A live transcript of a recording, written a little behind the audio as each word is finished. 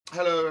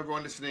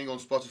everyone listening on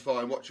Spotify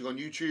and watching on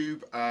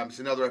YouTube. It's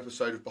another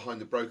episode of Behind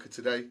the Broker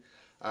today.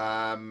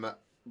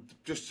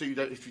 Just so you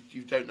don't, if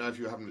you don't know, if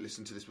you haven't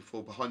listened to this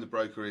before, Behind the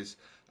Broker is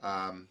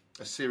a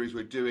series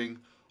we're doing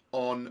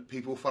on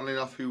people, funnily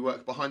enough, who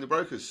work behind the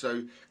brokers.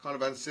 So kind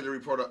of ancillary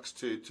products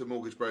to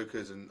mortgage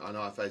brokers and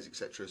IFAs,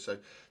 etc. So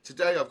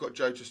today I've got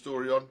Joe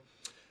Testori on.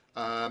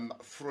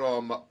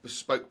 From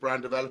Bespoke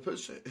Brand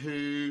Developers,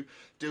 who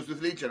deals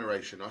with lead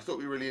generation. I thought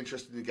we were really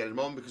interested in getting him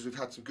on because we've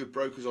had some good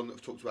brokers on that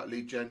have talked about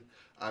lead gen.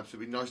 So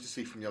it'd be nice to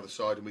see from the other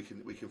side, and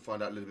we can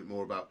find out a little bit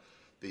more about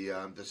the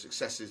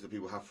successes that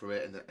people have from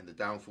it and the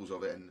downfalls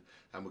of it,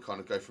 and we'll kind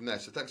of go from there.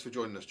 So thanks for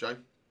joining us, Joe.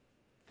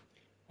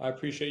 I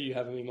appreciate you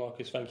having me,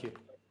 Marcus. Thank you.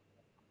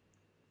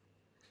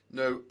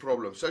 No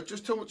problem. So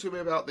just talk to me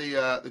about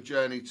the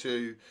journey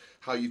to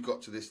how you've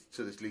got to this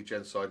lead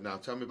gen side now.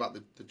 Tell me about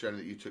the journey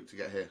that you took to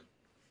get here.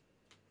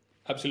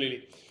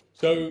 Absolutely.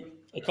 So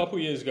a couple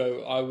of years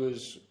ago, I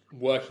was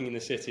working in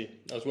the city.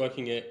 I was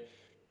working at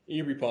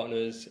Ebury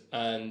Partners,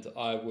 and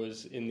I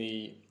was in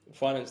the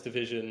finance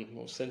division,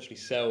 or essentially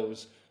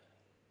sales,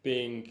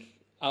 being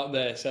out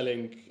there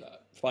selling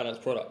finance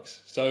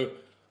products. So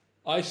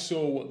I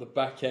saw what the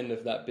back end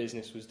of that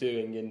business was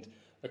doing, and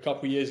a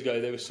couple of years ago,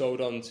 they were sold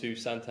on to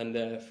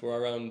Santander for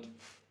around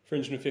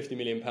 £350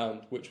 million,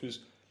 which was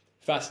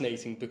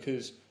fascinating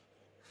because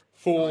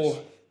for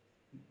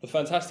the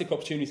fantastic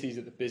opportunities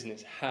that the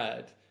business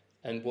had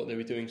and what they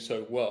were doing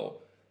so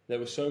well, there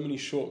were so many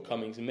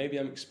shortcomings, and maybe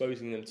I'm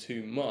exposing them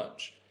too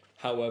much.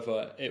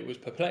 However, it was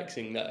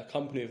perplexing that a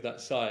company of that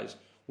size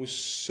was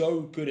so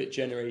good at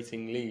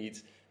generating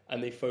leads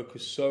and they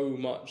focused so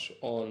much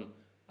on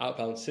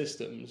outbound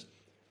systems,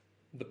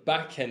 the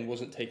back end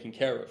wasn't taken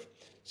care of.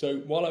 So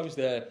while I was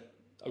there,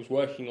 I was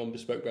working on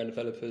Bespoke Brand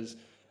Developers,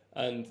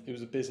 and it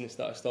was a business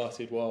that I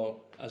started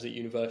while I was at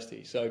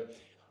university. So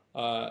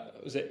I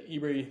was at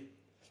Ebury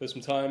for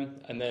some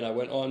time, and then I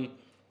went on,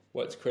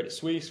 worked at Credit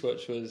Suisse,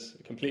 which was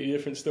a completely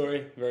different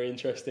story, very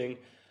interesting.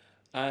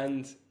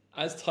 And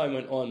as time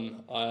went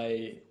on,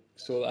 I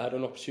saw that I had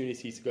an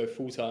opportunity to go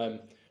full-time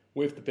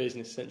with the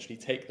business, essentially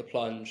take the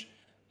plunge.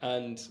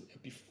 And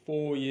it'd be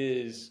 4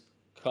 years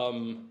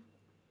come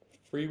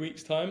 3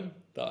 weeks' time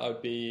that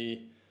I'd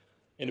be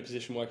in a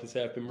position where I can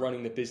say I've been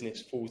running the business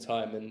full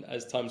time. And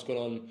as time's gone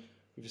on,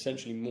 we've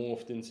essentially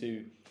morphed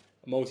into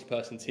a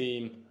multi-person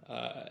team,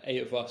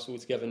 8 of us all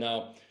together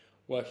now,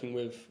 working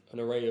with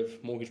an array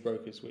of mortgage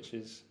brokers, which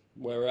is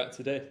where we're at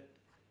today.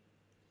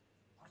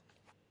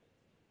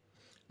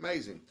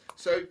 Amazing.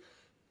 So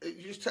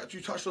you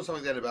touched on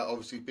something then about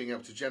obviously being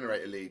able to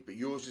generate a lead, but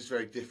yours is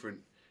very different.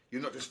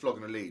 You're not just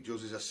flogging a lead.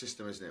 Yours is a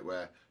system, isn't it,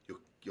 where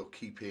you're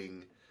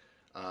keeping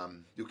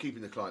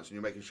the clients and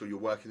you're making sure you're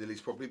working the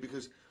leads properly,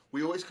 because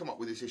we always come up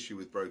with this issue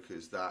with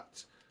brokers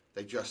that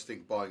they just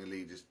think buying a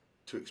lead is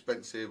too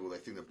expensive, or they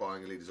think that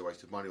buying a lead is a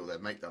waste of money, or their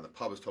mate down the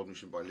pub has told them you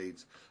shouldn't buy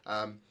leads.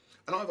 And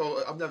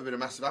I've never been a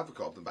massive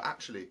advocate of them, but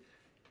actually,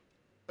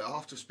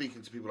 after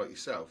speaking to people like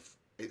yourself,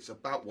 it's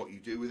about what you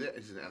do with it,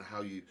 isn't it, and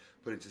how you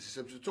put it into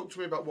systems. So talk to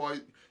me about why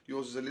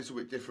yours is a little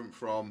bit different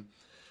from,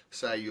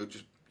 say, you're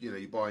just you're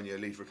buying your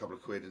lead for a couple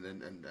of quid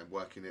and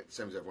working it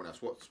same as everyone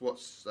else.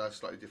 What's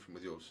slightly different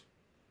with yours?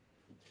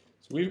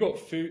 So we've got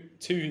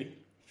two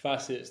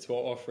facets to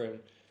our offering,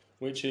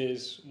 which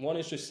is, one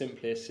is just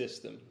simply a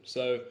system.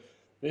 So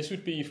this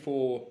would be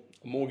for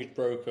a mortgage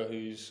broker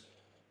who's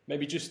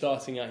maybe just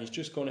starting out, he's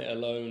just gone it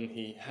alone,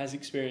 he has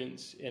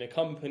experience in a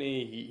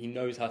company, he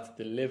knows how to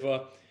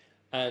deliver,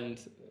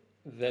 and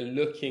they're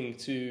looking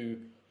to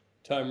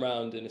turn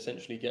around and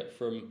essentially get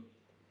from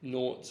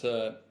 0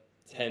 to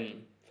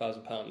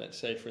 £10,000, let's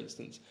say, for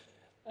instance.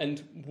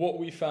 And what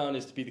we found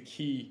is to be the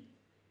key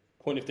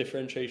point of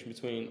differentiation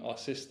between our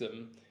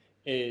system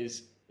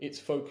is it's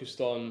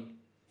focused on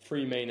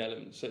 3 main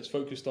elements. So it's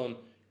focused on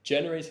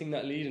generating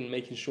that lead and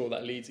making sure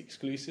that lead's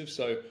exclusive.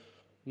 So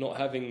not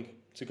having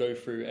to go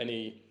through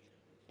any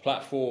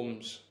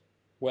platforms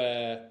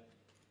where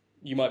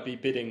you might be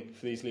bidding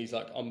for these leads,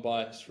 like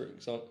Unbiased,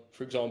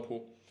 for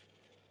example.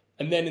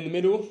 And then in the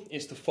middle,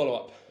 it's the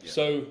follow-up. Yeah.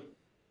 So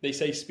they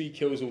say speed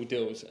kills all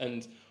deals.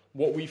 And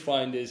what we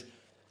find is,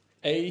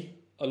 a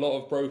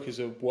lot of brokers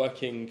are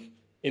working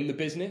in the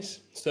business.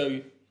 So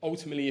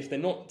ultimately, if they're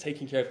not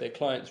taking care of their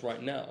clients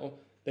right now,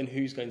 then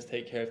who's going to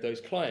take care of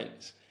those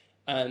clients?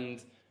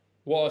 And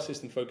what our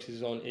system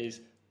focuses on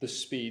is the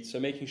speed. So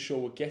making sure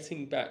we're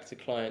getting back to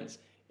clients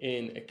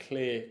in a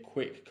clear,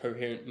 quick,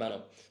 coherent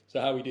manner. So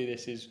how we do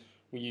this is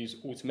we use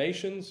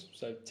automations,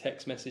 so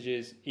text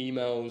messages,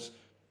 emails,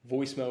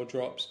 voicemail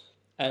drops,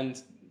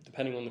 and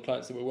depending on the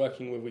clients that we're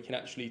working with, we can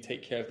actually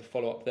take care of the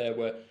follow-up there,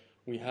 where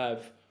we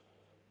have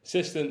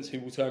assistants who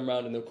will turn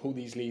around and they'll call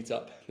these leads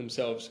up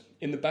themselves.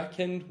 In the back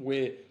end,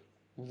 we're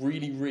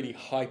really, really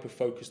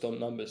hyper-focused on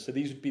numbers. So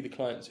these would be the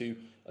clients who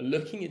are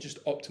looking at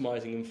just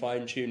optimizing and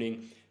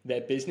fine-tuning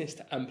their business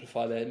to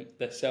amplify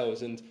their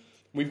sales. And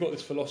we've got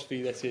this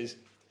philosophy that is,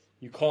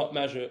 you can't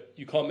measure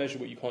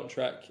what you can't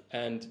track,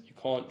 and you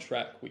can't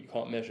track what you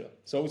can't measure.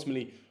 So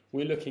ultimately,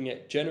 we're looking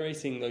at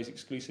generating those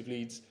exclusive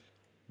leads,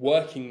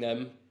 working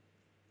them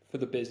for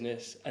the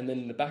business, and then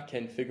in the back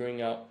end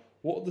figuring out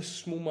what are the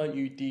small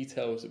minute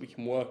details that we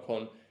can work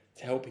on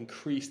to help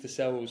increase the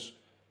sales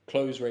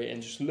close rate,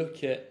 and just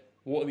look at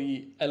what are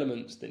the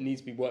elements that need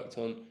to be worked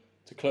on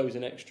to close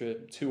an extra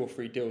 2 or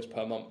 3 deals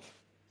per month.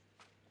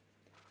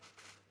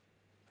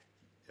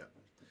 Yeah,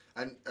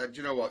 and do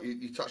you know what,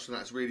 you touched on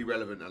that. It's really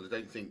relevant, and I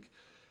don't think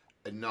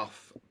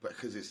enough,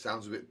 because it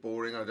sounds a bit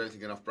boring, I don't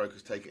think enough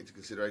brokers take it into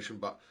consideration,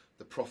 but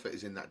the profit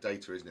is in that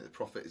data, isn't it? The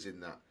profit is in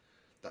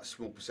that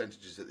small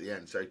percentages at the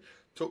end. So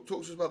talk to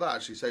us about that,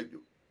 actually. So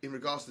in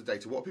regards to the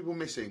data, what are people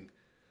missing,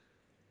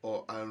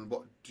 and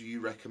what do you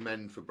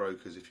recommend for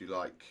brokers, if you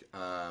like,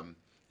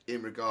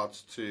 in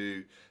regards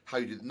to how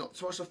you do, not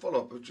so much a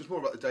follow-up, but just more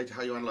about the data,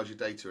 how you analyse your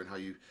data and how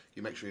you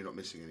make sure you're not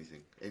missing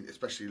anything,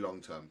 especially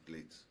long-term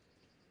leads?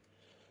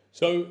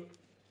 So,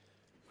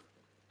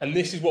 and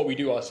this is what we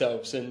do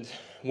ourselves. And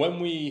when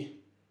we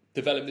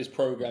developed this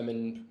program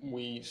and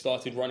we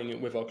started running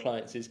it with our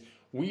clients, is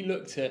we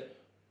looked at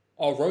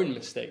our own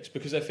mistakes,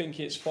 because I think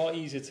it's far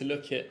easier to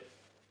look at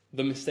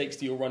the mistakes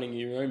that you're running in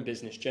your own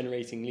business,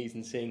 generating leads,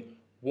 and seeing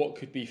what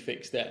could be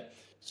fixed there.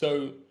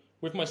 So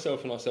with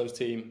myself and our sales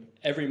team,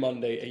 every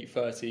Monday,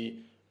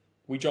 8:30,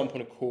 we jump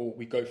on a call,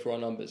 we go through our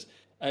numbers,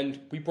 and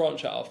we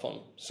branch out our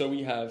funnel. So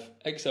we have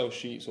Excel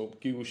sheets, or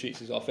Google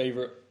Sheets is our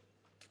favorite,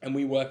 and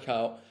we work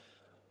out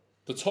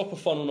the top of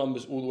funnel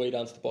numbers all the way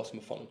down to the bottom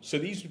of funnel. So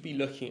these would be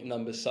looking at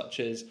numbers such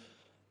as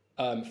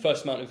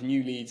first amount of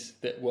new leads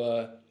that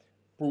were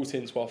brought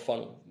into our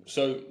funnel.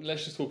 So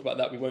let's just talk about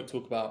that. We won't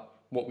talk about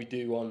what we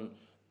do on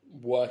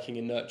working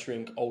and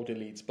nurturing older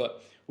leads,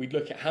 but we'd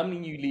look at how many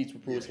new leads were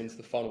brought into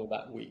the funnel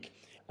that week,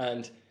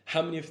 and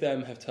how many of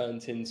them have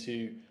turned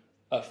into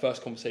a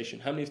first conversation,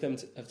 how many of them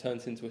have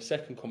turned into a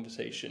second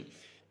conversation.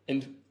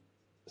 And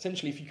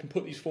essentially, if you can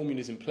put these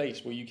formulas in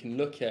place where you can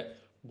look at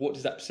what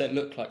does that percent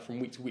look like from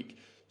week to week,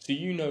 so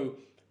you know,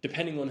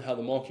 depending on how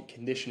the market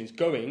condition is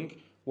going,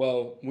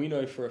 well, we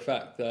know for a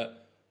fact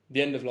that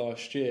the end of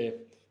last year,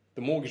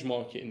 the mortgage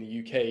market in the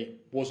UK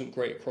wasn't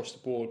great across the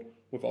board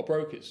with our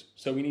brokers.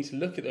 So we need to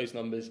look at those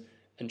numbers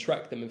and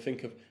track them and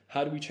think of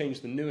how do we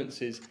change the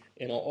nuances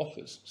in our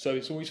offers. So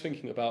it's always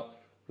thinking about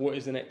what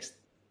is the next,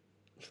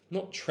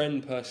 not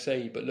trend per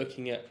se, but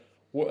looking at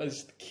what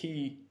is the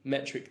key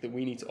metric that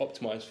we need to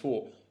optimize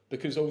for.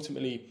 Because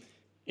ultimately,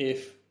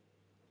 if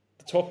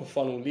the top of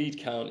funnel lead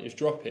count is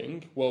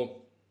dropping,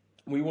 well,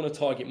 we want to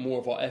target more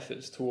of our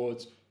efforts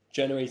towards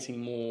generating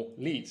more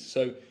leads.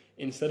 So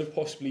instead of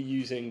possibly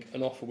using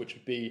an offer which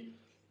would be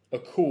a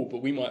call,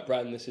 but we might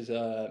brand this as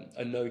a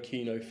no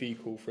key, no fee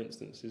call, for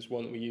instance, is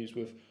one that we use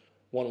with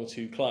 1 or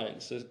 2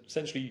 clients. So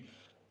essentially,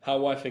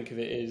 how I think of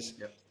it is,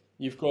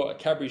 you've got a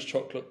Cadbury's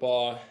chocolate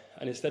bar,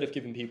 and instead of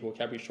giving people a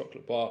Cadbury's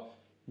chocolate bar,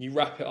 you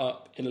wrap it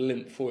up in a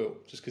lint foil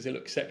just because it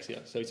looks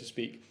sexier, so to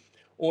speak.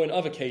 Or in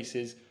other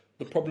cases,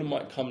 the problem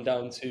might come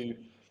down to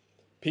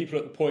people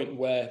at the point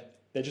where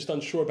they're just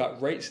unsure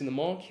about rates in the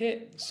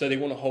market, so they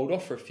want to hold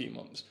off for a few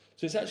months.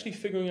 So it's actually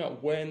figuring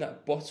out where in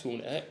that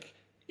bottleneck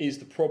is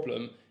the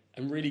problem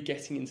and really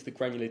getting into the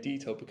granular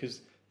detail,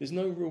 because there's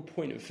no real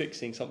point in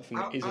fixing something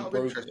that isn't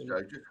broken. Interest,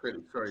 Joe, just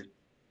quickly,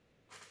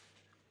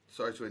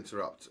 sorry to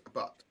interrupt,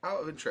 but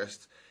out of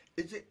interest,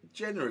 is it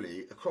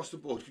generally across the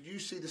board, could you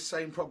see the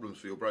same problems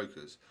for your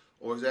brokers?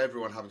 Or is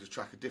everyone having to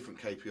track a different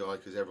KPI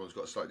because everyone's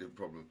got a slightly different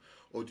problem?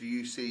 Or do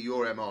you see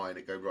your MI and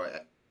it go, right,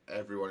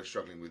 everyone is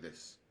struggling with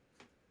this?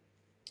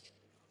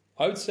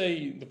 I would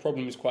say the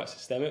problem is quite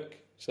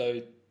systemic,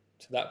 so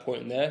to that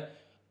point in there,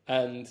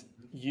 and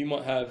you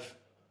might have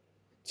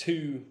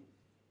 2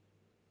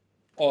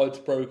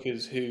 odd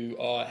brokers who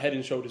are head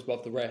and shoulders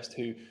above the rest,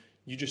 who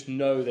you just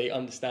know they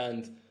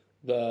understand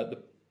the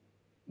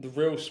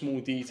real small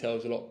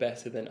details a lot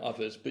better than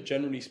others, but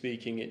generally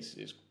speaking, it's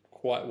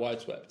quite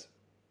wideswept.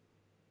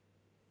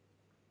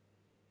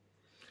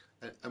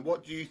 And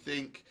what do you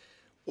think?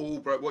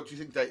 What do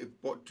you think?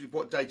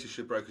 What data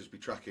should brokers be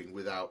tracking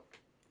without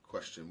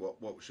question?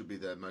 What should be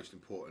the most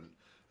important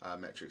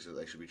metrics that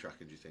they should be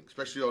tracking? Do you think,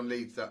 especially on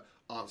leads that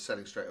aren't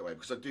selling straight away?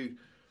 Because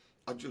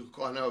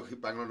I know I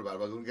keep banging on about it,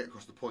 but I want to get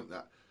across the point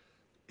that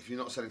if you're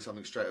not selling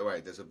something straight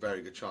away, there's a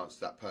very good chance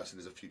that person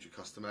is a future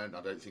customer, and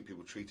I don't think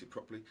people treat it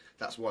properly.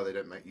 That's why they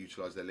don't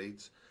utilise their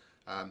leads.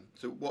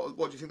 So what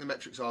do you think the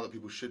metrics are that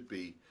people should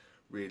be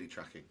really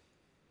tracking?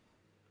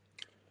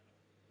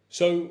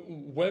 So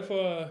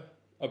whether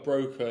a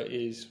broker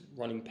is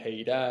running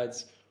paid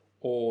ads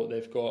or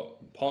they've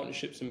got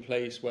partnerships in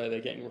place where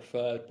they're getting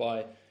referred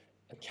by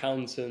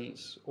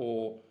accountants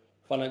or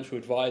financial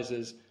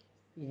advisors,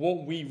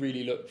 what we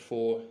really look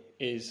for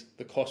is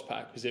the cost per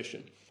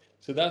acquisition.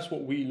 So that's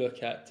what we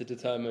look at to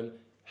determine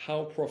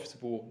how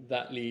profitable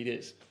that lead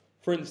is.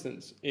 For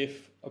instance,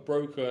 if a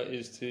broker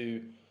is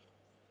to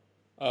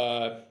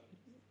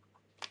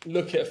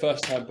look at a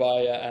first-time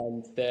buyer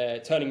and they're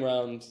turning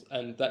around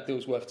and that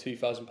deal's worth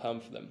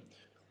 £2,000 for them,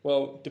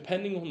 well,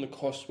 depending on the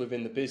cost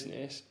within the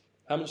business,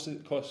 how much does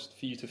it cost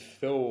for you to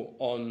fill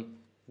on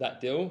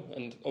that deal?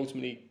 And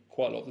ultimately,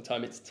 quite a lot of the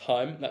time, it's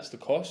time. That's the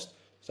cost.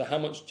 So how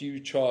much do you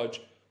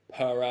charge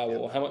per hour,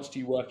 or how much do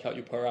you work out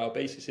your per hour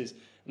basis is?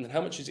 and then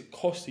how much is it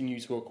costing you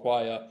to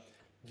acquire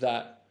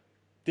that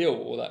deal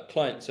or that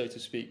client, so to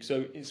speak.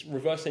 So it's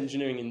reverse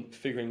engineering and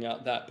figuring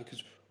out that,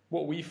 because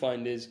what we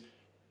find is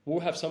we'll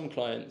have some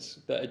clients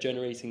that are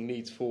generating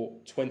leads for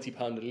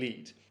 £20 a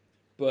lead,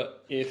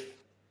 but if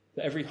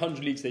for every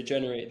 100 leads they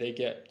generate, they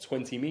get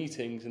 20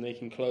 meetings and they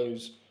can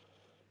close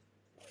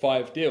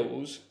 5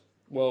 deals,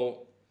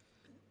 well,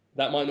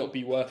 that might not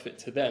be worth it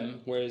to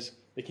them, whereas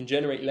they can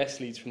generate less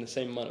leads from the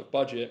same amount of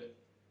budget,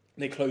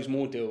 and they close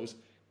more deals,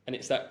 and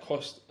it's that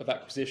cost of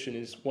acquisition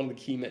is one of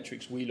the key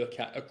metrics we look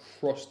at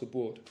across the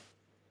board.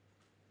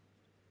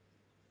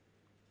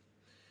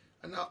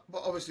 And that,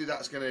 but obviously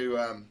that's going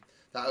to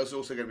that is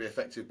also going to be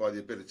affected by the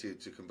ability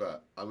to convert.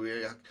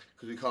 Because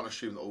we can't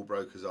assume that all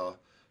brokers are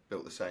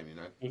built the same. You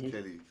know,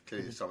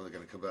 clearly some are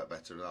going to convert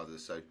better than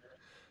others. So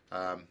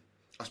I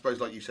suppose,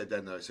 like you said,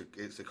 then though,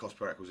 it's a cost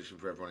per acquisition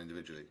for everyone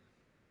individually.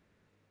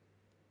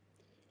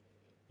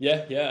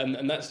 Yeah,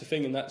 and that's the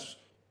thing, and that's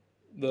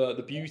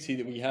the beauty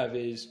that we have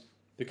is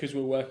because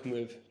we're working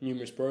with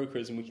numerous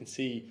brokers and we can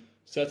see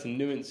certain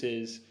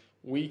nuances,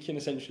 we can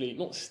essentially,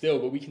 not still,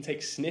 but we can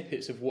take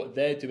snippets of what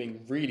they're doing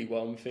really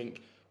well and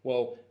think,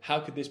 well, how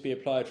could this be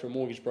applied for a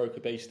mortgage broker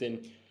based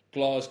in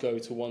Glasgow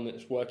to one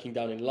that's working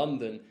down in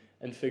London,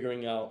 and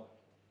figuring out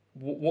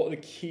what are the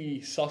key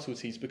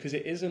subtleties, because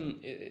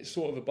it's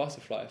sort of a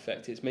butterfly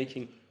effect. It's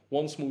making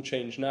one small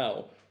change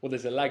now, well,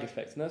 there's a lag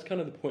effect, and that's kind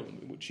of the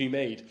point which you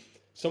made.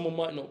 Someone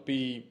might not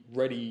be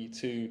ready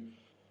to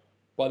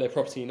buy their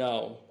property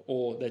now,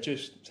 or they're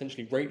just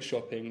essentially rate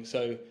shopping.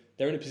 So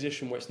they're in a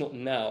position where it's not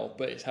now,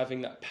 but it's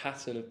having that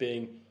pattern of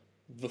being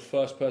the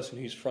first person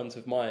who's front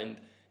of mind.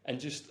 And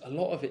just a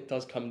lot of it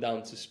does come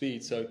down to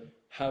speed. So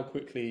how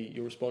quickly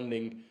you're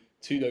responding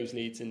to those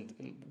leads and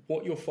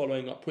what you're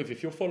following up with.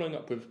 If you're following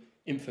up with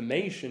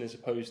information as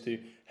opposed to,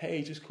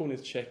 hey, just calling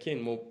to check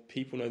in, well,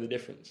 people know the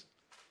difference.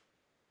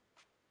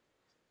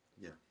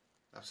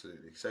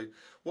 Absolutely. So,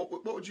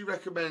 what would you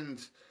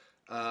recommend?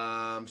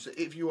 So,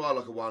 if you are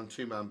like a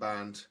 1-2 man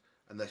band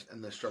and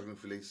they're struggling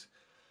for leads,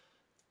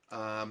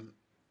 how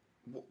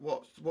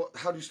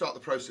do you start the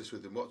process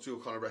with them? What's your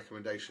kind of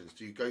recommendations?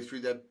 Do you go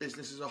through their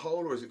business as a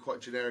whole, or is it quite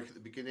generic at the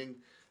beginning?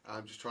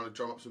 Just trying to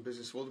drum up some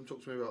business for them.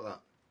 Talk to me about that.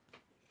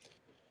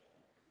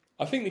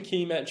 I think the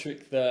key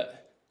metric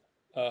that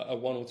a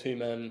 1 or 2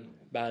 man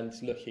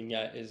band's looking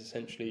at is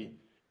essentially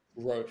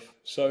growth.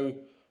 So,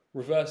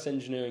 reverse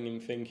engineering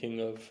and thinking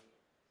of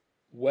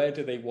where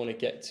do they want to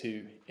get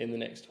to in the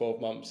next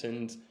 12 months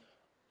and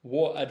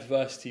what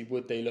adversity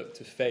would they look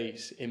to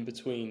face in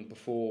between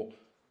before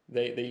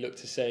they look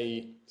to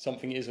say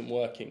something isn't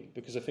working,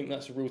 because I think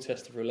that's a real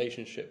test of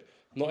relationship.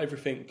 Not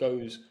everything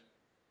goes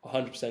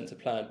 100% to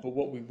plan, but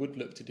what we would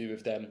look to do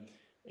with them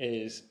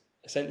is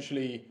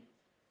essentially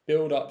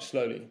build up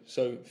slowly.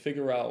 So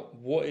figure out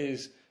what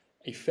is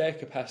a fair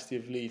capacity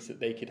of leads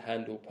that they could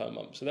handle per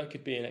month. So that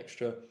could be an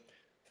extra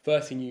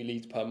 30 new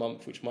leads per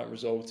month, which might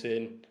result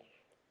in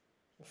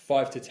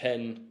 5 to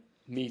 10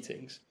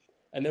 meetings.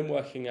 And then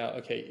working out,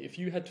 okay, if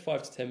you had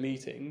 5 to 10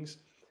 meetings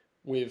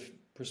with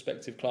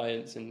prospective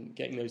clients and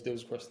getting those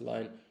deals across the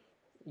line,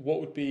 what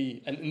would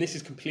be, and this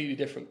is completely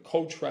different,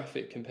 cold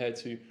traffic compared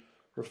to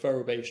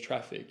referral-based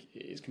traffic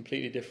is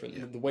completely different.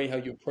 Yeah. The way how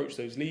you approach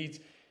those leads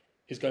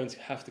is going to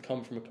have to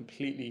come from a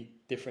completely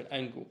different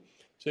angle.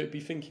 So it'd be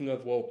thinking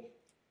of, well,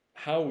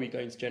 how are we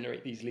going to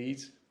generate these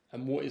leads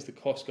and what is the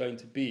cost going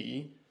to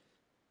be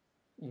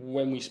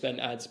when we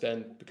spend ad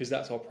spend, because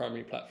that's our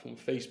primary platform,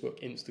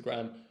 Facebook,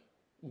 Instagram.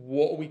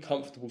 What are we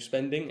comfortable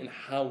spending and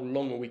how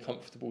long are we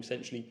comfortable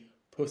essentially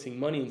putting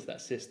money into that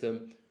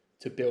system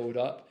to build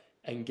up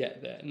and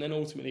get there? And then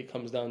ultimately it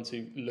comes down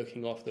to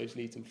looking after those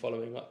leads and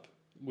following up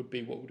would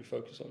be what we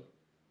focus on.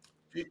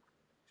 Do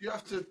you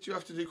have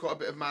to do quite a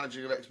bit of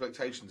managing of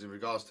expectations in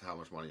regards to how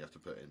much money you have to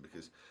put in?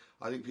 Because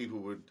I think people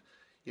would,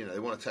 they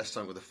want to test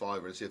something with a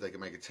fiver and see if they can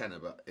make a tenner,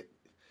 but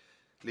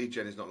lead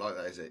gen is not like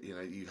that, is it?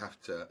 You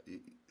have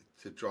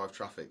to drive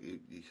traffic. You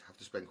have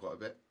to spend quite a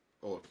bit,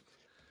 or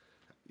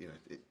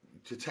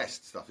to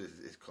test stuff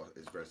is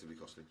relatively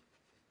costly.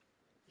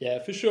 Yeah,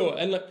 for sure.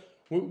 And like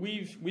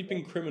we've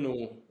been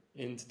criminal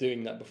into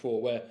doing that before,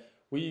 where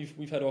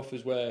we've had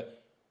offers where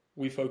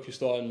we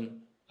focused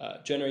on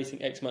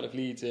generating X amount of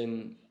leads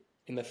in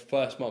the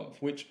first month,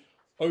 which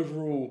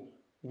overall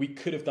we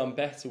could have done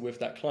better with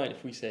that client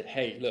if we said,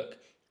 hey, look,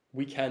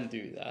 we can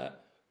do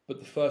that, but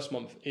the first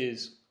month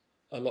is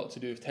a lot to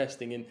do with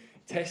testing. And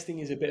testing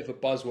is a bit of a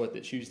buzzword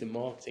that's used in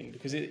marketing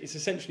because it's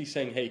essentially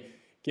saying, hey,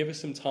 give us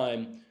some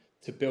time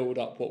to build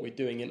up what we're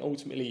doing. And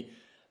ultimately,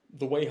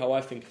 the way how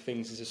I think of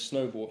things is a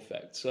snowball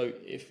effect. So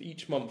if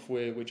each month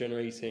we're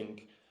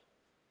generating,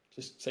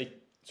 just say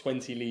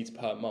 20 leads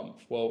per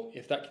month, well,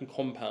 if that can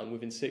compound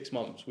within 6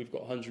 months, we've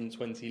got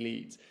 120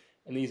 leads.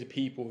 And these are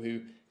people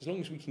who, as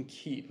long as we can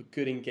keep a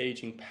good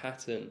engaging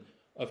pattern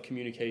of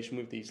communication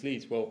with these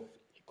leads, well,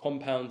 it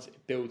compounds,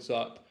 it builds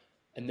up,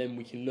 and then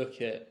we can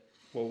look at,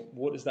 well,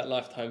 what does that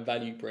lifetime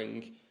value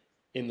bring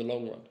in the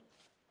long run?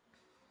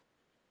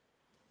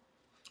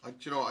 Do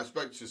you know what? I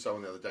spoke to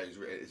someone the other day.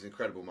 He's an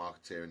incredible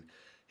marketer, and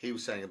he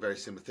was saying a very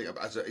similar thing.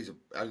 He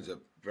owns a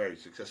very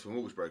successful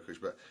mortgage brokerage,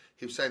 but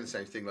he was saying the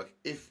same thing. Like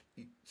if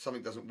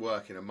something doesn't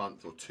work in a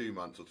month or 2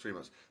 months or 3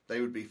 months,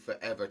 they would be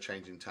forever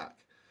changing tack.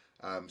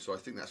 So I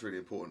think that's really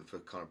important for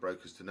kind of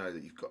brokers to know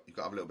that you've got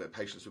to have a little bit of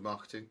patience with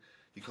marketing.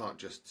 You can't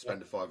just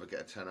spend a fiver,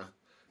 get a tenner,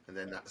 and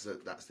then that's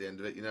the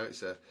end of it. You know,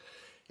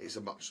 it's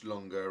a much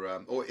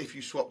longer. Or if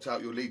you swapped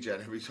out your lead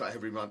gen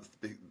every month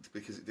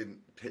because it didn't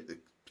hit the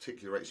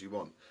particular rates you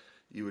want,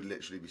 you would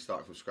literally be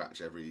starting from scratch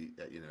every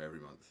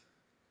month.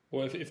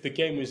 Well, if the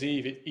game was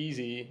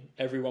easy,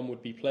 everyone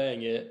would be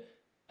playing it,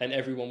 and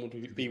everyone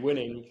would be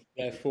winning.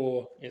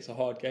 Therefore, it's a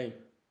hard game.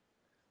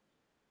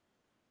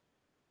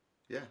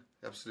 Yeah,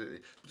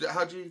 absolutely.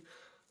 How do you,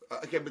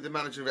 again, with the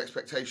managing of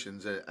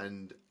expectations,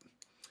 and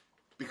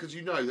because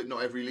you know that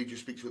not every lead you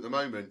speak to at the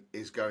moment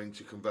is going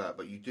to convert,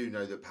 but you do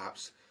know that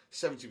perhaps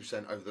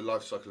 70% over the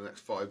life cycle of the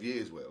next 5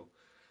 years will.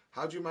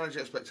 How do you manage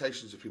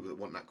expectations of people that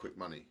want that quick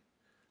money?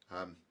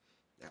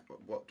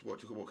 What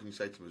can you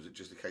say to them? Is it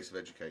just a case of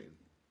educating?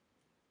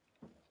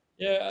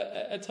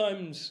 Yeah, at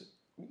times,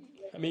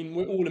 I mean,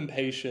 we're all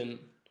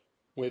impatient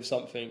with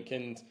something,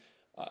 and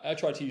I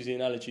try to use the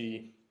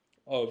analogy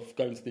of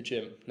going to the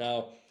gym.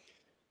 Now,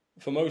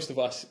 for most of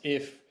us,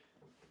 if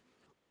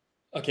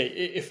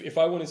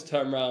I wanted to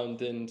turn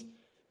around and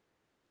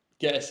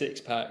get a six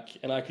pack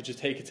and I could just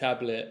take a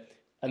tablet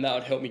and that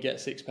would help me get a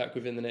six pack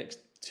within the next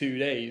 2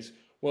 days,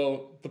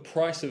 well, the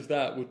price of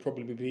that would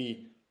probably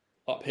be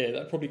up here.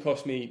 That probably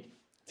cost me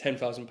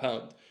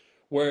 £10,000.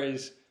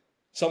 Whereas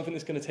something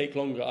that's going to take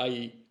longer,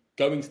 i.e.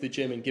 going to the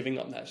gym and giving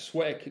up that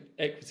sweat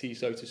equity,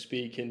 so to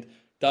speak, and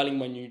dialing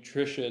my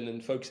nutrition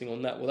and focusing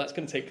on that, well, that's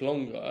going to take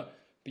longer,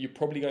 but you're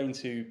probably going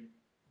to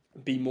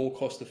be more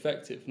cost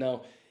effective.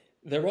 Now,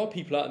 there are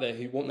people out there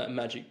who want that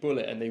magic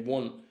bullet and they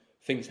want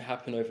things to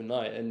happen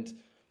overnight. And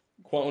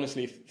quite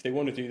honestly, if they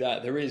want to do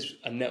that, there is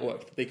a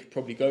network that they could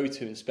probably go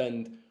to and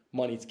spend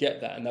money to get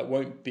that, and that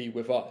won't be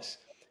with us.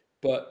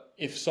 But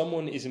if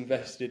someone is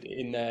invested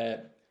in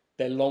their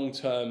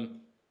long-term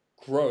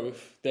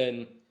growth,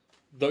 then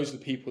those are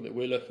the people that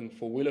we're looking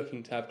for. We're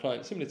looking to have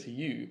clients similar to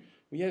you.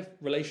 We have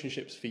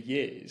relationships for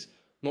years,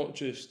 not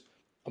just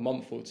a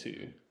month or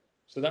two.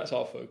 So that's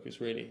our focus,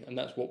 really, and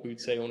that's what we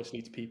would say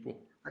honestly to people.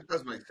 That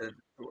does make sense.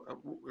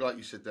 Like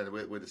you said, then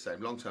we're the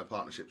same. Long-term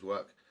partnerships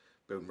work,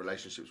 building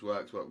relationships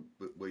works.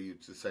 We're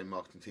used to the same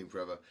marketing team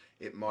forever.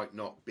 It might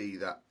not be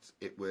that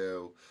it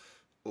will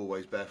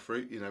always bear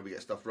fruit. You know, we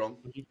get stuff wrong,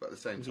 but at the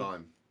same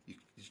time, you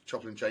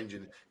chopping and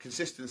changing.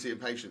 Consistency and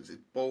patience.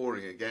 It's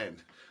boring again,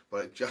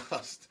 but it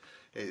just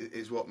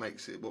is what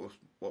makes it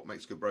what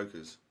makes good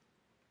brokers.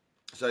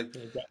 So,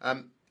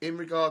 in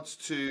regards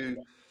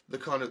to the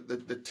kind of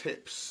the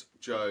tips,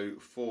 Joe,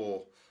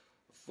 for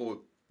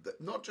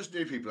not just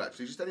new people,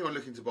 actually, just anyone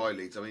looking to buy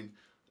leads. I mean,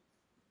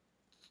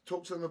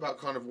 talk to them about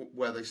kind of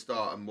where they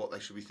start and what they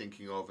should be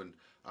thinking of, and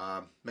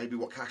maybe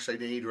what cash they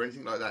need or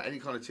anything like that. Any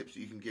kind of tips that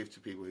you can give to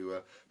people who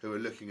are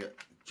looking at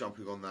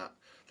jumping on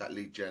that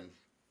lead gen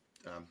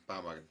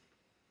bandwagon.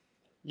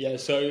 Yeah,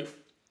 so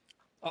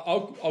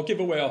I'll give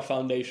away our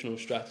foundational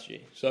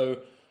strategy.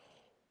 So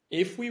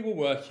if we were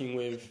working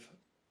with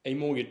a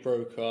mortgage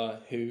broker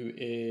who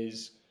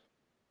is,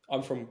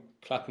 I'm from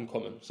Clapham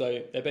Common,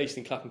 so they're based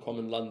in Clapham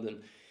Common,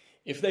 London.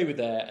 If they were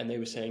there and they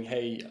were saying,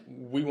 hey,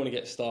 we want to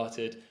get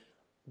started,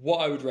 what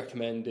I would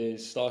recommend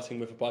is starting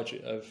with a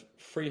budget of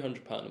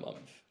 £300 a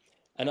month.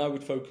 And I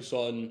would focus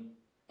on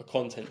a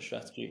content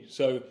strategy.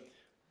 So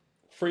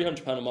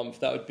 £300 a month,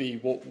 that would be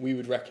what we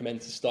would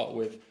recommend to start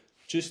with,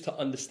 just to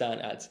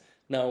understand ads.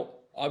 Now,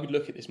 I would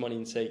look at this money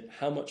and say,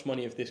 how much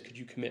money of this could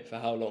you commit for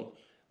how long?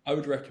 I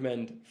would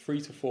recommend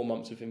 3 to 4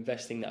 months of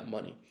investing that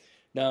money.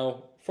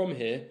 Now, from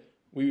here,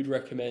 we would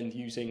recommend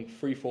using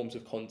 3 forms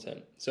of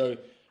content. So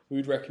we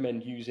would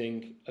recommend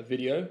using a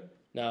video.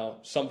 Now,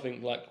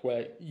 something like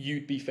where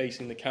you'd be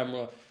facing the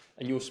camera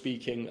and you're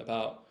speaking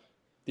about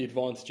the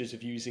advantages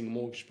of using a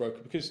mortgage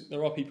broker, because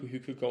there are people who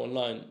could go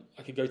online.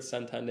 I could go to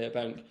Santander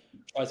Bank,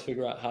 try to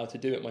figure out how to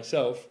do it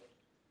myself.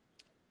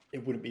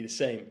 It wouldn't be the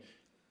same.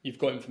 You've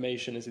got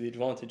information as the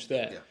advantage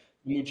there. Yeah.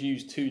 You would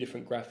use 2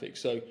 different graphics.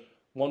 So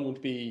one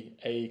would be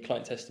a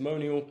client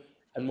testimonial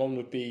and one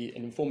would be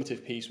an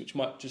informative piece, which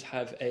might just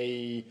have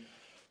a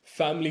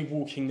family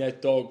walking their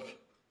dog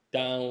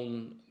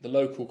down the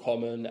local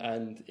common,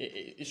 and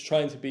it's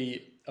trying to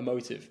be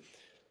emotive.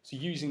 So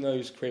using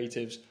those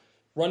creatives,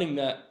 running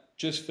that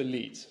just for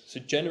leads. So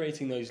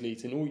generating those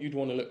leads, and all you'd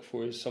want to look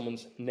for is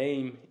someone's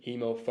name,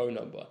 email, phone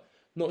number.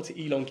 Not to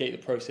elongate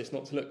the process,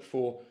 not to look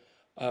for,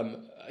 are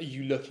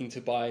you looking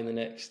to buy in the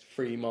next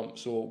 3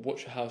 months, or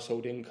what's your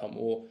household income,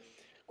 or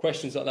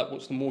questions like that,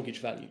 what's the mortgage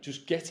value?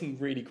 Just getting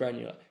really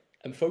granular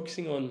and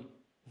focusing on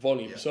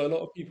volume. Yeah. So a lot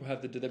of people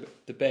have the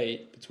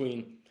debate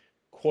between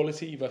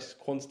quality versus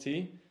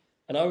quantity,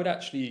 and I would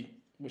actually,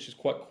 which is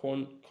quite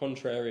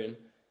contrarian,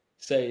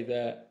 say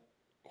that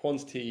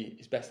quantity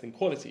is better than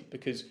quality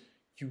because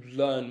you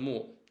learn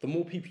more. The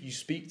more people you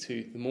speak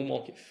to, the more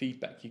market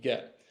feedback you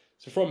get.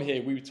 So from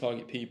here, we would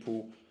target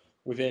people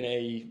within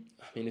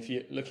if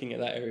you're looking at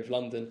that area of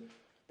London,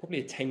 probably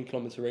a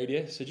 10-kilometer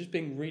radius. So just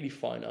being really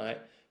finite,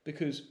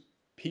 because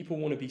people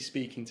want to be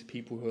speaking to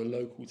people who are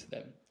local to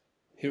them,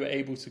 who are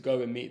able to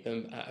go and meet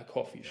them at a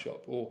coffee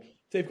shop, or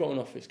if they've got an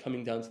office,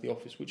 coming down to the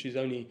office, which is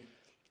only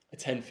a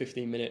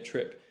 10-15 minute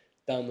trip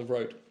down the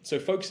road. So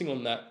focusing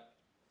on that,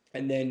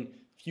 and then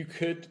if you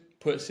could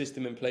put a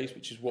system in place,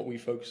 which is what we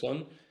focus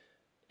on,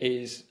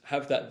 is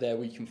have that there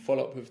where you can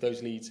follow up with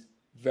those leads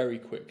very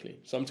quickly.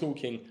 So I'm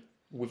talking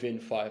within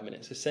 5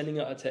 minutes. So sending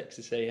out a text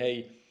to say,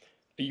 hey,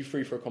 are you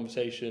free for a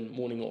conversation,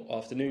 morning or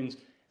afternoons,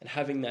 and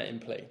having that in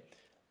play.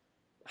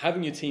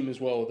 Having your team as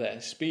well there.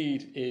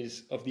 Speed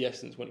is of the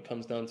essence when it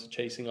comes down to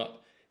chasing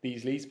up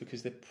these leads,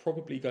 because they're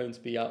probably going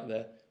to be out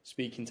there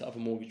speaking to other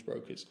mortgage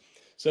brokers.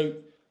 So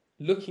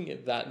looking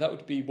at that, that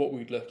would be what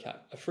we'd look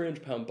at. A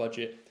 £300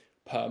 budget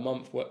per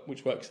month,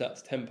 which works out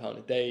to £10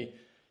 a day.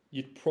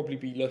 You'd probably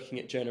be looking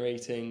at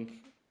generating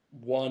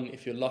one,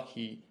 if you're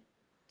lucky,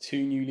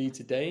 2 new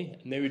leads a day,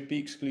 and they would be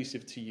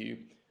exclusive to you.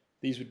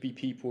 These would be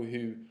people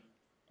who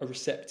are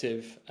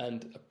receptive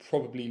and are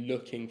probably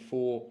looking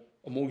for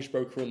a mortgage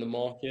broker in the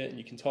market, and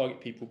you can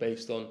target people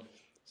based on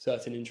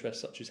certain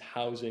interests such as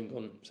housing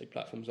on, say,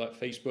 platforms like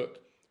Facebook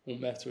or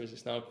Meta as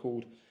it's now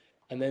called,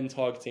 and then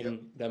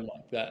targeting them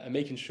like that and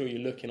making sure you're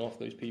looking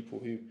after those people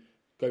who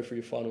go through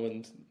your funnel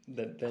and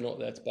they're not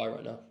there to buy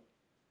right now.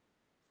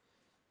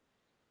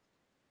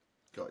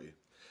 Got you.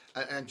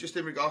 And just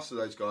in regards to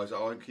those guys, I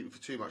won't keep it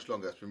for too much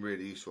longer. That's been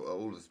really useful.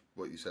 All of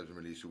what you said has been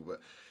really useful.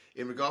 But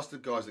in regards to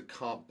the guys that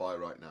can't buy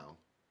right now,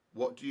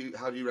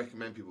 how do you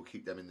recommend people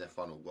keep them in their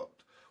funnel?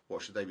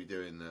 What should they be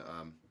doing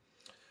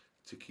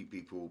to keep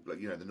people, like,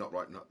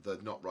 the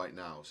not right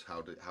nows?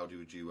 How do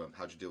you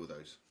deal with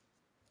those?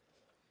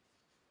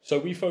 So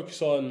we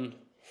focus on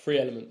 3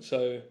 elements.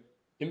 So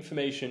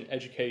information,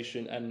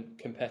 education, and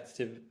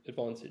competitive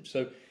advantage.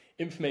 So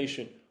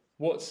information,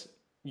 what's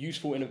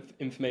useful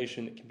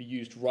information that can be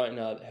used right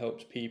now that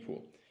helps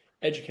people.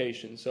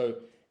 Education, so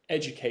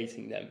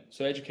educating them.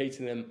 So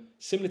educating them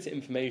similar to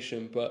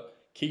information, but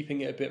keeping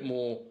it a bit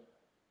more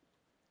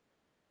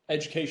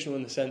educational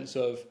in the sense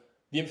of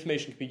the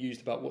information can be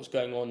used about what's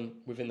going on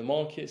within the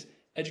markets.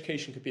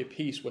 Education could be a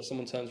piece where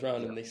someone turns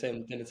around and they say on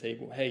the dinner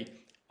table, hey,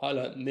 I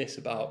learned this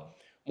about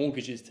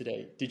mortgages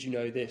today. Did you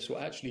know this? Or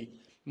actually,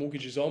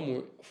 mortgages are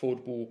more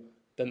affordable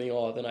than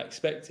I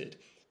expected.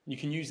 You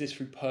can use this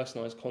through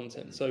personalized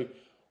content. So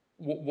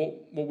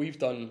what we've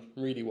done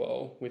really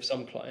well with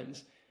some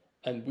clients,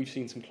 and we've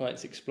seen some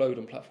clients explode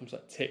on platforms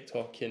like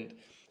TikTok and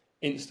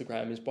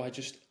Instagram, is by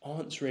just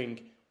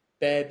answering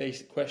bare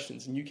basic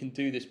questions. And you can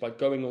do this by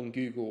going on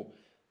Google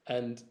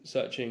and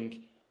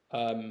searching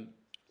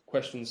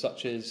questions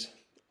such as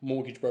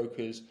mortgage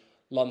brokers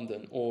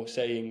London, or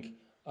saying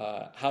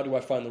how do I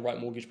find the right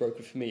mortgage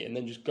broker for me, and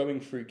then just going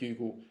through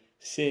Google,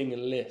 seeing a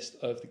list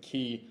of the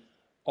key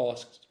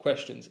asked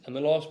questions. And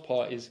the last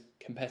part is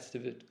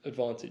competitive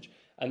advantage,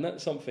 and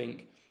that's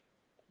something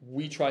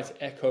we try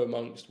to echo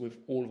amongst with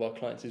all of our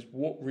clients, is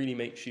what really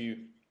makes you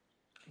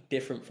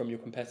different from your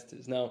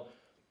competitors. Now,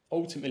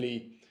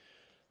 ultimately,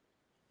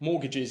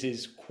 mortgages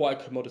is quite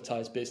a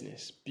commoditized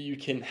business, but you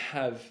can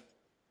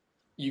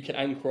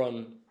anchor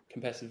on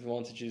competitive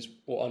advantages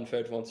or unfair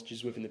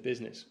advantages within the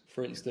business.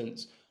 For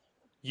instance,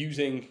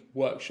 using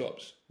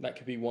workshops, that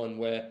could be one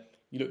where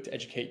you look to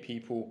educate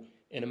people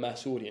in a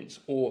mass audience,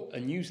 or a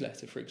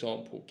newsletter, for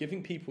example,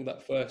 giving people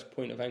that first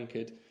point of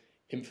anchored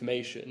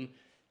information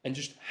and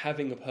just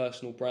having a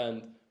personal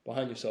brand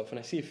behind yourself. And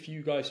I see a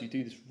few guys who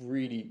do this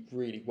really,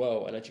 really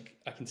well, and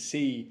I can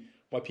see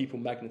why people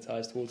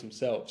magnetize towards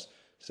themselves.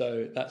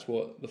 So that's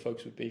what the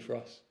focus would be for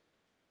us.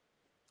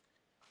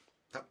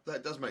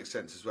 That does make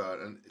sense as well.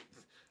 And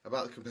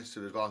about the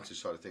competitive advantage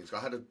side of things, I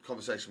had a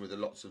conversation with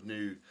lots of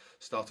new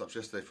startups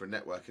yesterday for a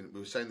network, and we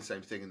were saying the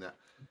same thing, in that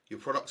your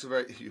products are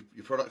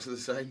the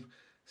same.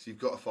 So you've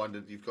got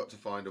to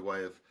find a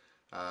way of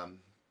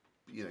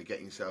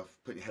getting yourself,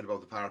 putting your head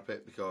above the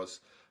parapet, because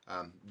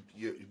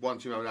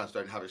 1-2 million ads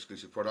don't have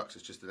exclusive products.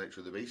 It's just the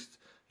nature of the beast.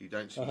 You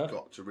don't. So you've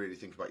got to really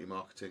think about your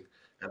marketing.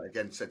 And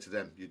again, said to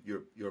them,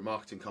 you're a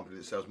marketing company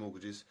that sells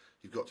mortgages.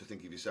 You've got to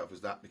think of yourself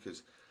as that,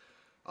 because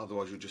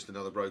otherwise you're just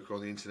another broker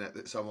on the internet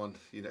that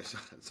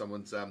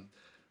someone's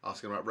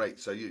asking about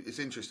rates. So it's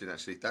interesting,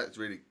 actually. That's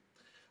really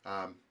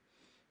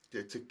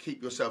to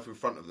keep yourself in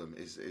front of them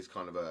is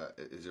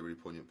a really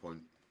poignant point.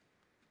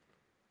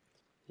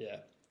 Yeah,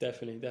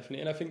 definitely.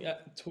 And I think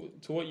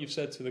to what you've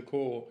said to the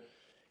core,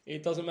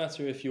 it doesn't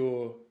matter if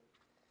you're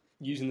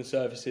using the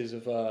services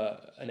of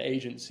an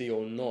agency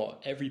or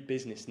not. Every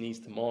business needs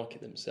to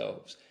market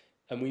themselves,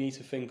 and we need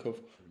to think of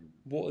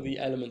what are the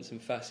elements and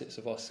facets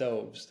of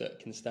ourselves that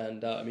can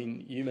stand out. I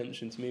mean, you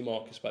mentioned to me,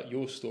 Marcus, about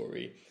your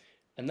story,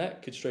 and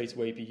that could straight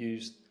away be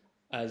used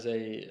as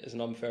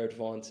an unfair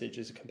advantage,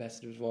 as a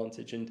competitive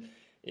advantage, and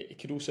it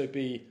could also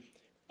be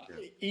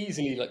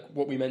easily, like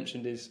what we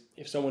mentioned, is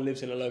if someone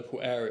lives in a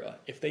local area,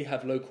 if they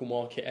have local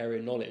market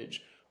area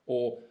knowledge,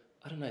 or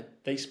I don't know,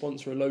 they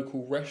sponsor a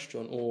local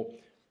restaurant or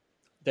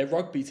their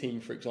rugby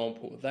team, for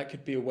example, that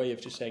could be a way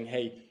of just saying,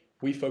 hey,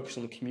 we focus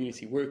on the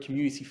community. We're a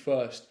community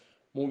first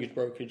mortgage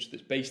brokerage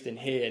that's based in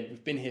here and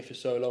we've been here for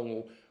so long,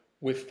 or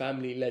we're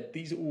family led.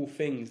 These are all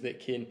things that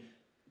can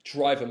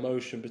drive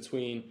emotion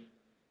between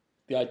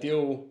the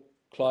ideal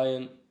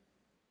client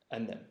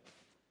and them.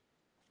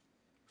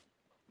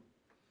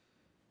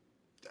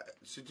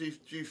 So do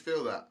you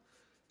feel that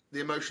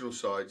the emotional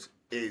side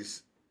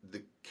is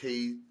the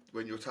key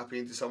when you're tapping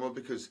into someone?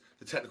 Because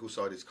the technical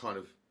side is kind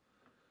of,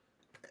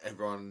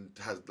 everyone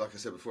has, like I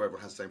said before,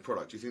 everyone has the same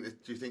product. Do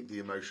you think the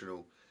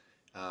emotional,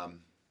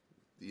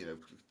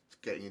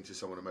 getting into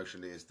someone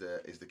emotionally is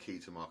the key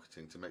to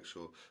marketing, to make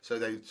sure so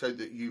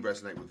that you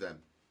resonate with them?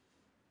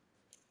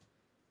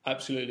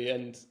 Absolutely,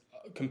 and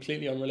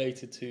completely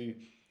unrelated to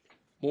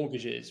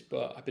mortgages,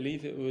 but I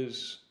believe it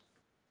was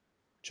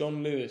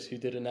John Lewis who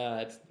did an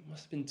ad, it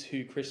must have been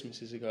 2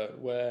 Christmases ago,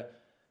 where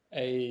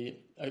a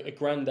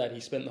granddad, he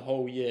spent the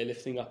whole year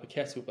lifting up a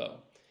kettlebell,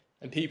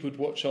 and people would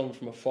watch on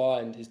from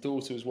afar, and his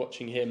daughter was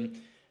watching him,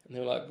 and they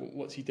were like,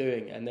 what's he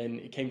doing? And then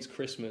it came to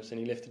Christmas and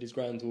he lifted his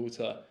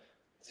granddaughter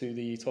to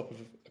the top of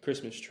a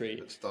Christmas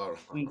tree.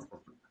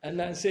 And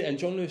that's it. And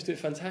John Lewis did it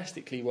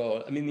fantastically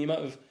well. I mean, the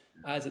amount of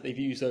ads that they've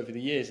used over the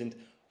years, and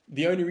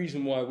the only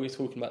reason why we're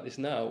talking about this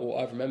now,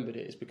 or I've remembered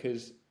it, is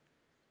because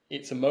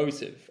it's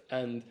emotive.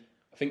 And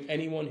I think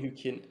anyone who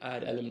can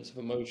add elements of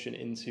emotion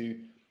into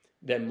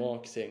their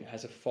marketing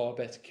has a far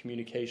better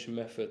communication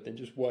method than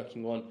just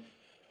working on,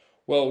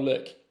 well,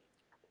 look,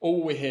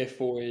 all we're here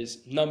for is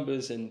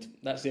numbers, and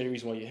that's the only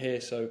reason why you're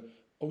here. So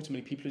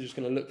ultimately, people are just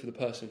going to look for the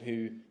person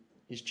who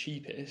is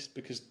cheapest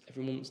because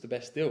everyone wants the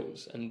best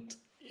deals. And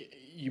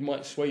you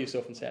might sway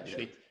yourself and say,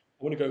 actually,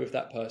 I want to go with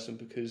that person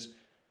because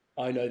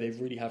I know they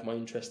really have my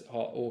interest at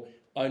heart, or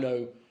I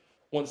know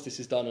once this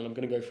is done and I'm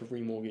going to go for a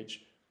remortgage,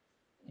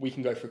 we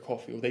can go for a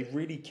coffee, or they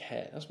really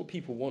care. That's what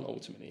people want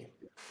ultimately.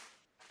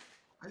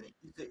 I think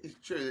it's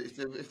true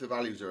if the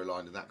values are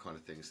aligned and that kind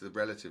of thing. So the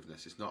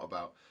relativeness. It's not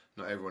about,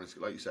 not everyone is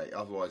like you say.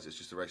 Otherwise, it's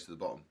just a race to the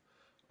bottom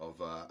of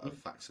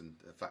facts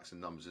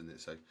and numbers, isn't it?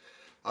 So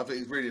I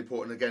think it's really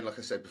important. Again, like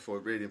I said before,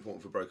 really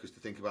important for brokers to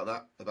think about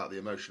that, about the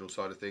emotional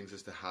side of things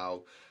as to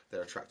how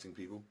they're attracting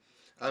people.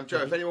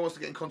 Joe, if anyone wants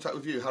to get in contact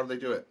with you, how do they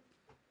do it?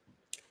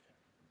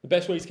 The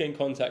best way to get in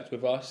contact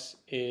with us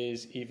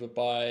is either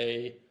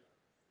by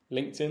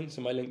LinkedIn.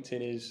 So my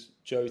LinkedIn is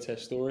Joe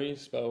Testori,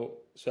 spelled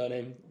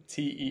surname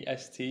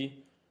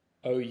Testouri.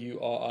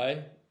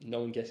 No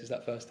one guesses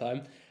that first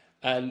time.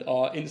 And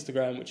our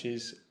Instagram, which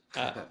is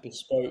at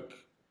Bespoke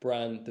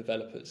Brand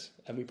Developers.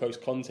 And we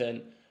post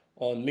content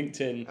on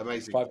LinkedIn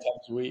 5 times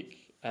a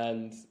week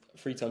and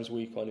 3 times a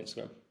week on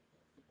Instagram.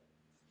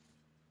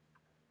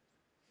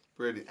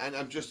 Brilliant.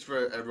 And just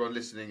for everyone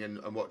listening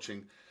and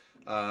watching,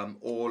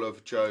 all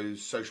of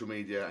Joe's social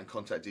media and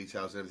contact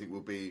details and everything will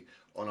be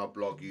on our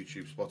blog,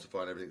 YouTube,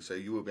 Spotify and everything, so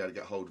you will be able to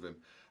get hold of him.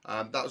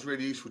 That was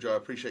really useful, Joe. I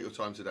appreciate your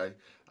time today.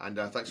 And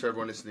thanks for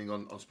everyone listening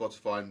on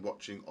Spotify and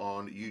watching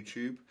on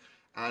YouTube.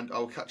 And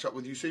I'll catch up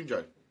with you soon,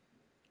 Joe.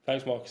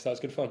 Thanks, Marcus. That was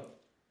good fun.